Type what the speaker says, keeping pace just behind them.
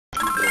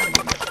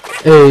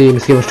Hey,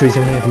 Mr. Game Trees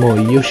here for more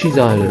Yoshi's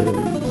Island.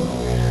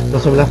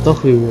 Last time we left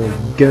off, we were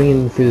going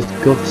in through this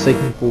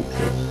godforsaken fortress.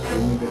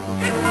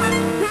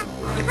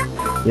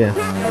 Yeah.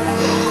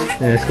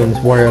 Let's go on this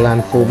Wario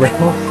Land 4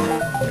 rip-off.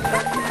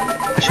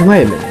 Actually,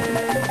 wait a minute.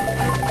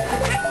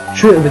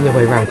 Should it have been the other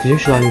way around, because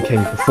Yoshi's Island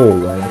came before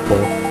Wario 4.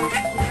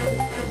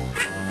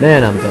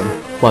 Then I'm done.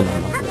 Well, no,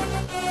 I'm not done.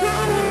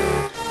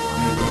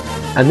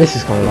 And this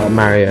is kind of like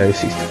Mario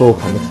 64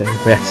 kind of thing.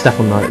 We have to step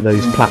on like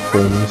those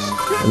platforms,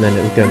 and then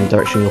it will go in the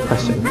direction you're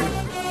pressing.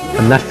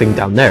 And that thing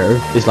down there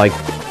is like,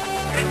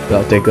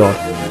 oh dear god.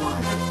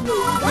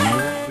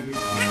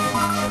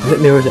 Is it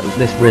me or is it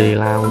this really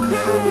loud?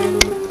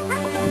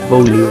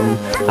 Volume,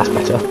 that's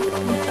better.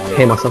 I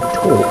hear myself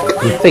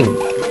talk and think,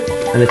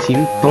 and the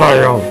TV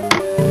blow on.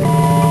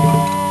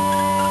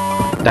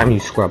 Damn you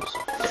scrubs.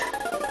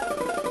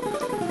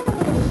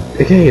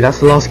 Okay, that's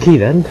the last key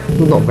then.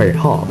 Well, not very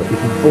hard, but if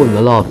you fall in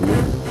the lava,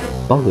 you're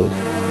buggered.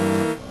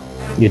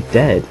 You're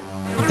dead.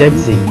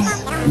 Deadsies.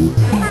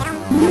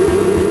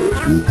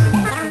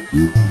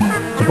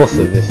 The boss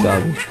of this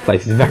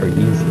place is very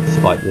easy,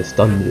 despite this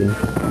dungeon.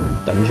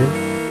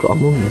 Got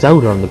a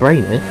Zelda on the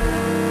brain, eh?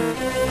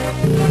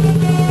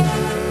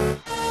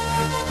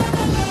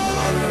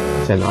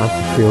 So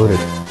I've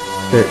pre-ordered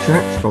Spirit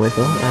Tracks from it,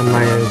 and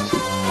Mario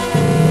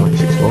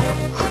 64.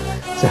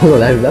 So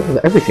I've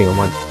got everything on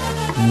my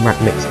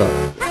mixed up.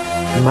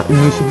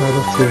 New Super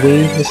Mario to the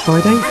Wii this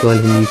Friday, so I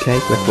live in the UK,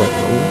 so that's where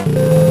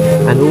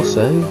and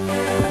also,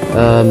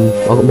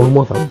 I've got one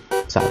more on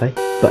Saturday,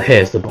 but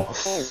here's the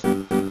boss.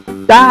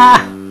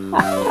 Ah!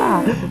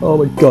 Oh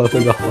my god, I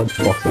think the hard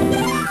boss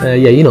ever.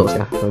 Yeah, you know what's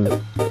going to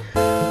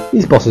happen.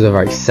 These bosses are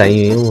very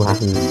samey, all that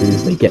happens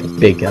is they get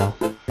bigger.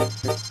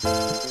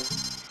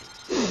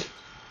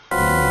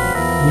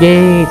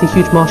 Yay, it's a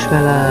huge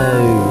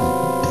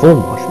marshmallow! Full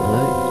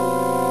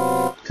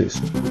marshmallow. Because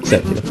it's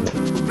circular.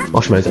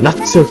 Marshmallows are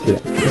not circular.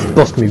 This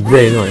boss can be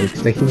really annoying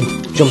because they can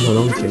jump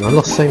onto you. I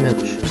lost so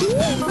much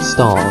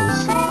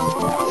stars.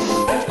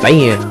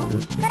 Bam!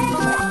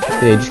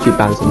 Yeah, just keep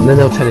bouncing. And then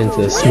they'll turn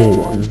into the small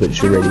ones,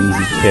 which are really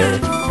easy to kill.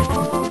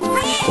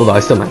 Although I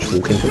still managed to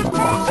walk into that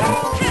one.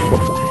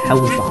 What the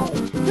hell is that?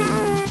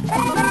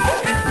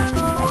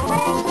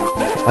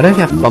 I don't think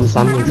you have to bump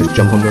slam them or just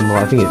jump on them, but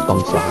I think it's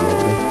bump slam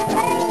really.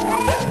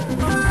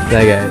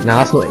 There you go. Now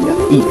that's not it, you have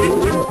to eat them.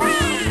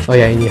 Oh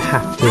yeah, and you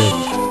have to...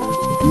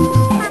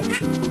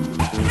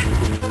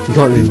 You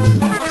can't really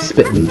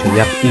spit them each other, you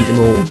have to eat them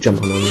all,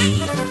 jump on them, and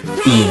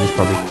eating is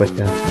probably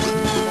quicker.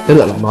 They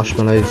look like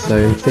marshmallows, so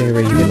in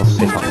theory you must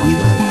taste like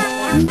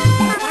marshmallows.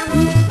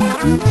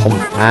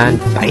 And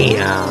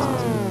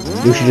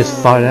bam! You should just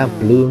fire out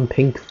blue and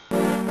pink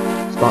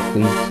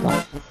sparkly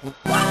stuff.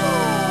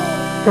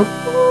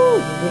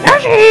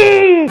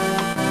 Yoshi!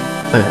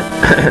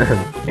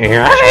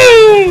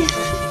 Yoshi!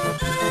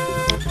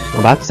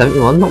 Not bad,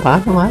 71, not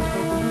bad, not bad.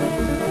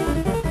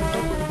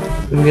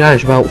 We can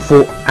average about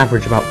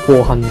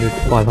 400 to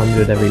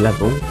 500 every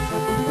level.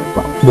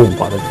 Well, more than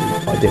 500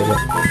 if I do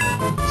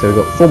it. So we've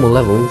got 4 more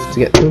levels to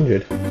get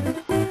 200.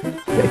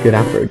 Get a good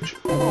average.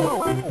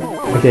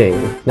 Okay,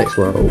 next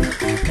world.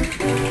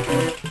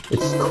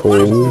 It's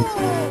called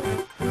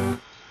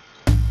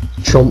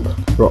Chomp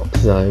Rock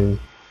Zone.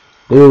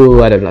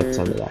 Ooh, I don't like the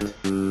sound of that.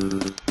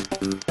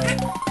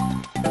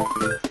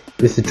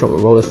 This is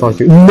Chomp Roll as far as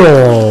you.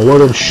 No! Well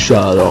done,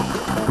 Sherlock.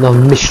 Another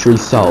mystery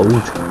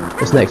solved.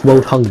 What's next?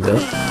 World Hunger.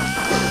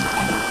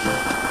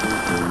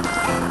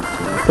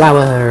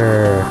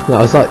 Flower! No,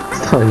 I was like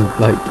starting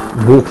like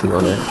walking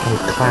on it. I'm a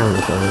clown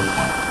or something.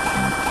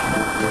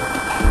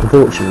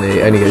 Unfortunately,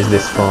 it only goes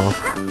this far.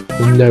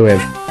 There's no way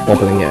of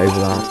bobbling it over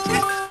that.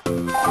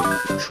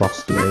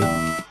 Trust me. You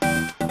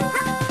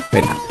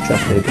don't have to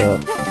trust me, but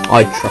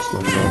I trust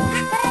myself.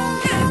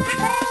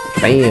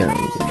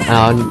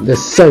 Bam!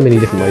 There's so many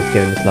different ways to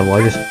get in this level. I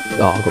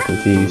got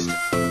confused.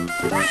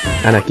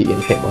 And I keep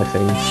getting hit by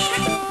things.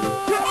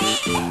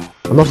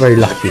 I'm not very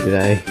lucky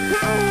today. I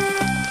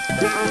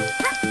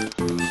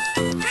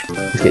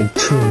was getting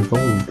too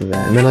involved with it,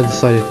 and then I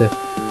decided to...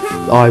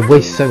 I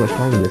waste so much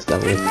time in this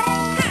level.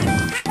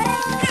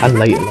 And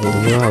later levels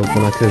as well,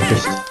 when I could have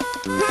just...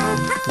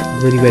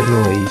 Really weird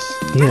noise.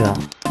 You hear that?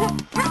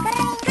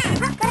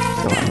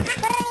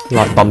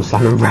 Like bum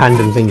slamming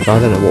random things, but I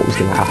don't know what was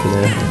going to happen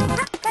there.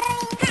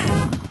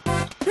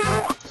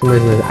 For some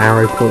reason there's an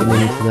arrow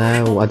pointing into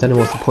there. I don't know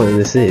what the point of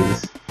this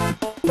is.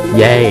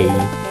 Yay!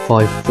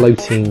 5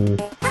 floating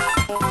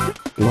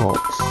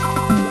blocks.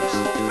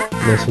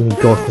 There's some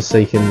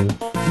godforsaken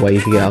way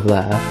to get up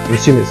there. I'm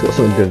assuming it's got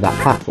something to do with that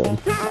platform.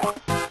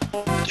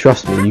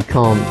 Trust me, you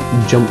can't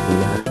jump from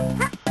there.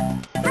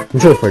 I'm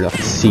sure it's probably like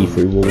a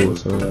see-through wall or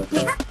something.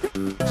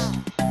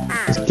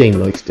 This game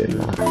likes doing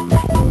that.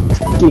 This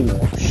game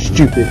is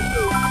stupid.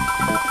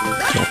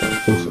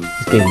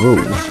 This game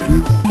rules.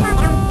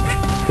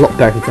 A lot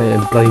better than playing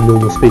at bloody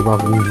normal speed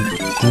rather than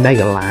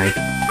mega lag.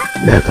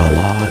 Mega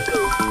lag.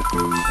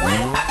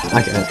 I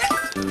get it.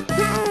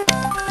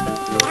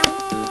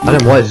 I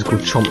don't know why this is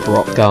called Chomp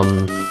Rock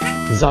Zone,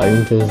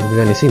 because we've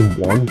only seen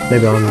one.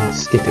 Maybe I'm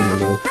skipping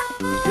them all.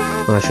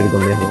 when I should have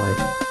gone the other way.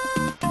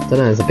 I don't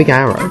know, there's a big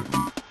arrow.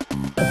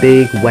 A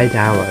big red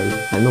arrow.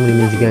 That normally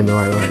means you're going the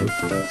right way.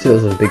 So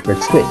there's a big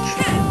red switch.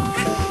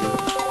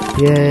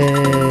 Yay!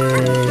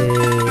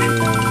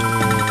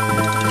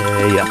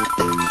 Yeah.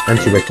 And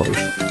 2 red coins.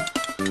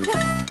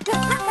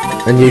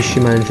 And Yoshi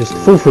manages to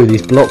fall through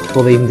these blocks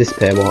before they even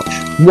disappear, watch.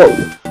 Whoa!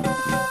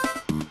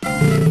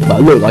 But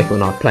it looked like it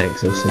when I was playing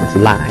because there was so much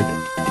lag.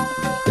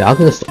 Yeah, I'm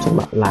going to stop talking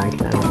about lag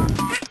now.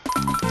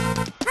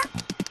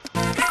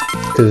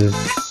 Because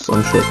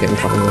I'm sure it's getting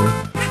quite annoying.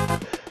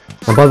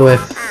 And by the way,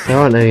 if there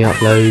aren't any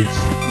uploads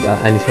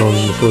anytime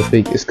before this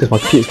week, it's because my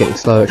computer's getting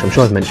slow, which I'm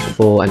sure I've mentioned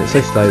before, and it's so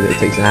slow that it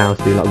takes an hour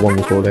to do like 1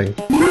 recording. If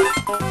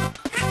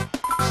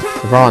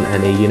there aren't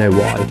any, you know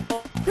why.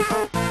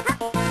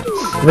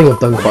 I think I've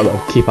done quite a lot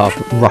of keep up,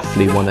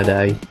 roughly 1 a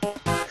day.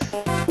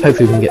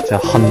 Hopefully we can get to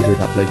 100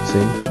 uploads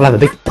soon. We'll have a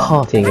big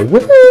party and go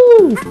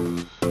woohoo!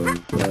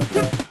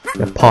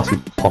 Yeah, party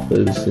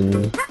poppers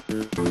and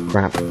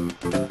crap.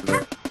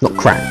 Not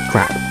crap.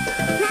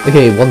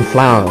 Okay, 1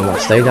 flower on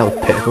that stage, that was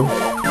pitiful.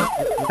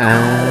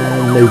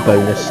 And no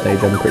bonus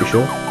stage, I'm pretty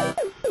sure.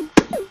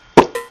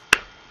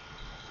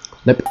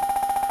 Nope.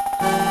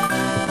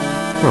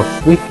 Oh,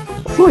 we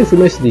fly through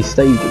most of these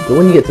stages, but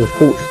when you get to the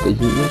 4th stage,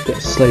 you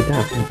get slowed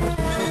down.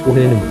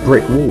 Walking in a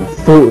brick wall.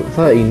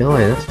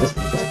 39, that's just...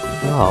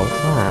 wow,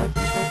 what's that?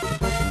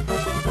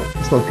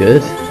 That's not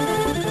good.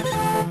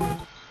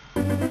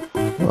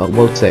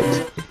 Well ticked.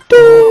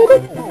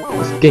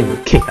 This game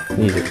with kick-ass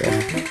music there.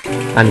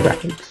 And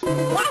graphics.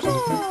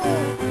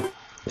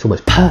 It's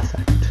almost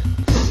perfect.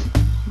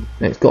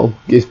 And it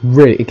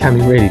can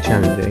be really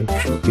challenging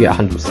to get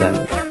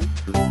 100%.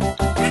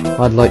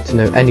 I'd like to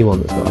know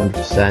anyone that's got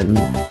 100%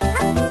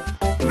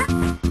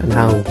 and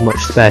how much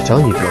spare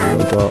time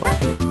you've got.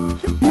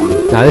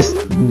 Now this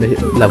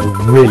level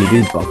really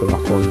do buckle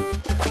up on.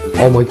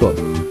 Oh my god.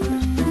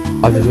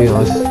 I just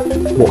realised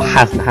what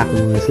hasn't happened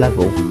in this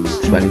level.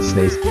 Just went to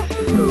sneeze.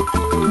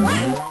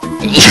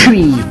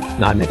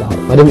 No, I made that up.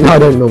 I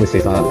don't normally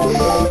sneeze like that.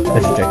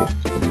 I'm just joking.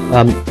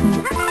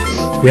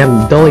 We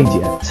haven't died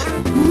yet.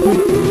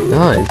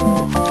 No.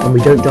 And we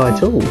don't die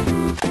at all.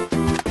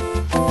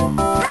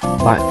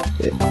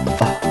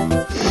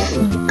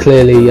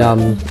 Clearly a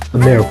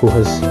miracle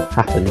has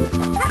happened.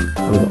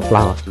 And we've got a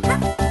flower.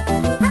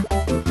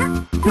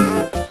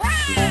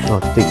 Oh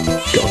dear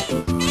god.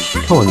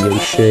 Come on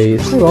Yoshi,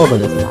 it's so hard when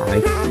there's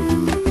lag.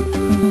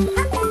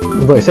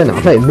 But saying that, I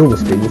play at normal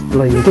speed, it's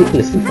bloody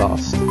ridiculously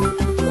fast. I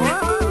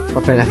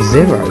play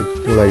F0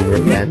 all over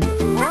again.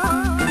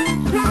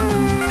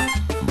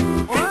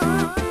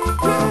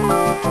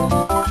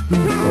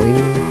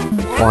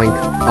 Boink.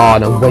 Oh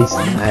no,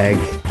 wasted an egg.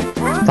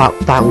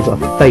 That was a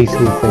fatal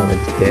thing I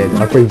just did.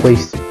 I'm going to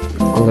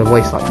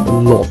waste like a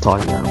lot of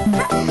time now.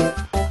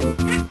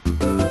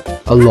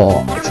 A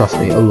lot, trust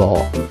me, a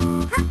lot.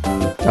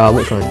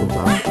 What can I talk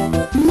about?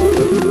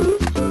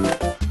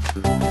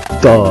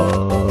 Duh.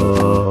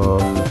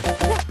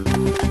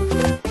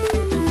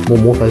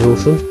 One more is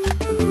awesome.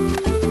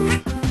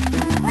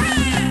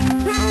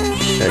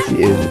 It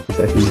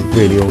actually is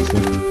really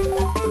awesome.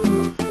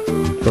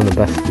 It's one of the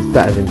best. It's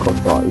better than COD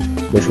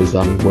 5, which was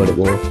World at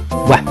War.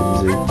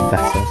 Weapons is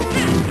better.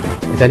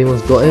 If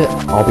anyone's got it,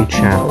 I'll be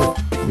Chow.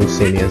 You'll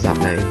see me as that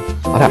name.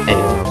 I don't have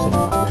anyone else in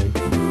that name.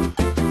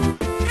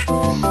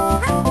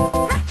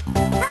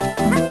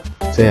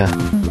 So yeah,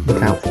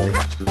 look out for me.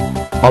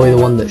 I'll be the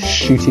one that's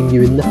shooting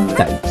you in the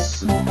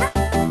face.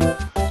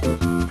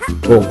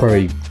 Or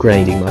probably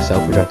grading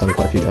myself, which I've done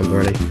quite a few times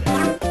already.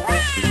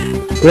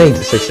 Grades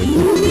are so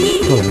simple.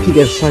 God, I keep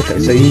getting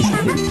sidetracked so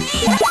easily.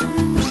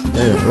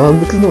 Well,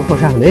 because not much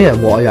happened here,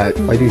 what I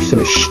do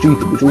something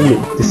stupid, which all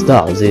this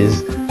does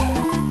is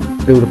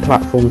build a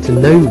platform to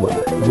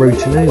nowhere, road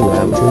to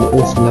nowhere, which is an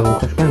awesome level in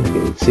Crash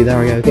Bandicoot. See, there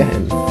I go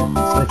again,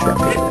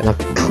 sidetracked it, and I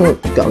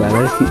can't get there, and I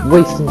just keep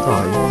wasting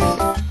time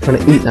trying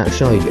to eat that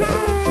shy guy.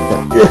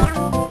 But,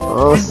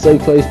 oh, so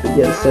close, but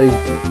yet so...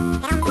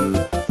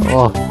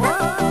 Oh,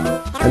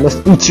 I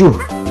must eat you!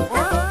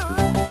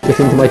 Get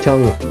into my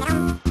tongue.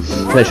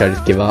 Maybe I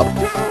just give up.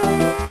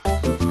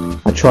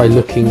 I try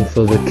looking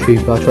for the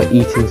Koopa, I try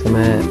eating some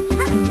air,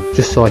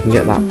 just so I can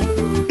get that.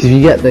 Because if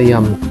you get the,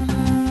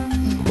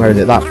 where is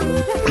it, that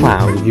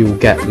cloud, you will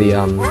get the,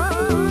 I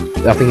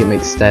think it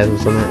makes stairs or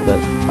something, but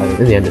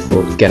in the end just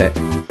thought, get it.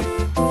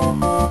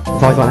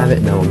 If I can't have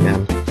it, no one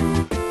can.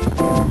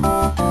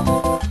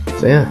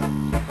 So yeah.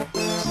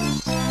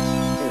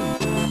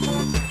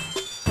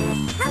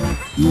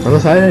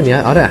 Unless I don't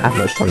have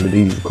much time to do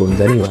these recordings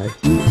anyway.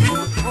 I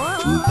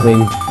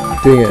mean,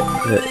 doing it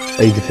at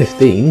age of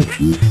 15,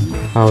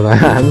 how old I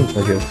am,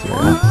 I guess,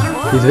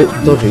 it's a bit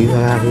dodgy that I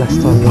have less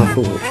time than I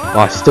thought. But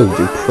I still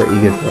do pretty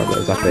good for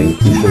uploads, I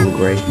think, you should all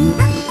agree.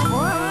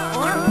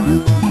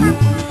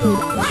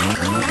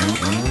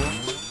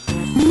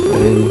 I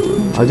mean,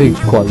 I do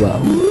quite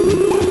well.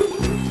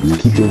 To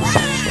keep you all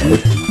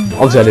satisfied.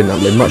 Obviously I didn't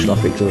upload much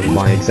last week because of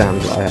my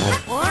exams that I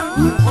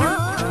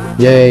had.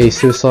 Yay,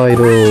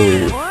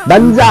 suicidal!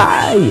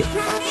 Banzai!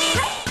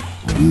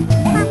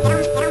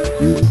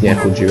 Yeah,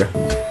 called Jura.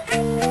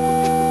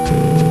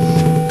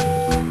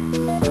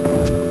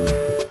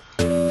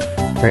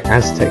 Very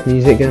Aztec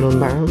music going on in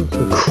the background.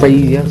 Some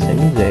crazy Aztec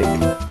music.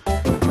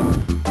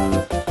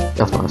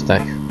 That's my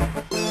Aztec.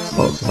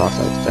 What's this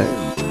Aztec?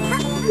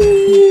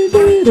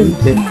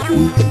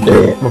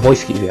 My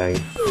voice keeps going.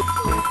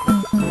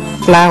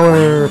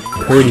 Flower!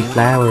 Pretty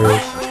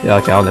flowers. Yeah,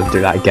 okay, I'll never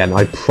do that again.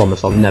 I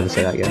promise I'll never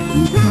say that again.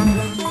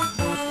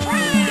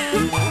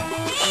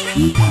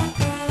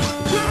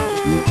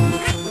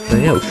 So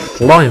yeah, we're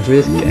flying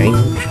through this game.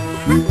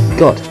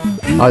 God,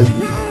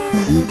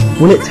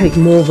 will it take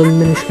more than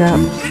Minish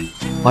Caps?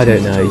 I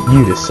don't know,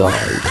 you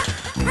decide.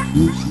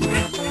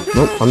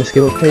 Nope, I'm just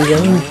gonna play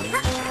again.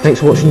 Thanks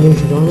for watching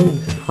Yoshis Island.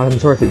 I'm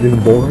sorry if it's been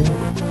boring.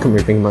 Couldn't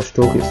really think of much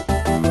to talk, it's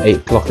 8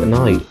 o'clock at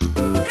night.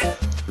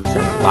 It's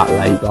not that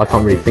late, but I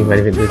can't really think of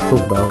anything to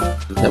talk about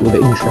that would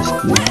interest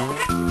you.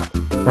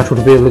 That's what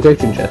would be a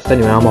location chest.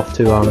 Anyway, I'm off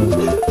to, God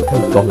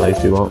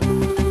knows do what.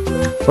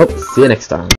 Well, see you next time.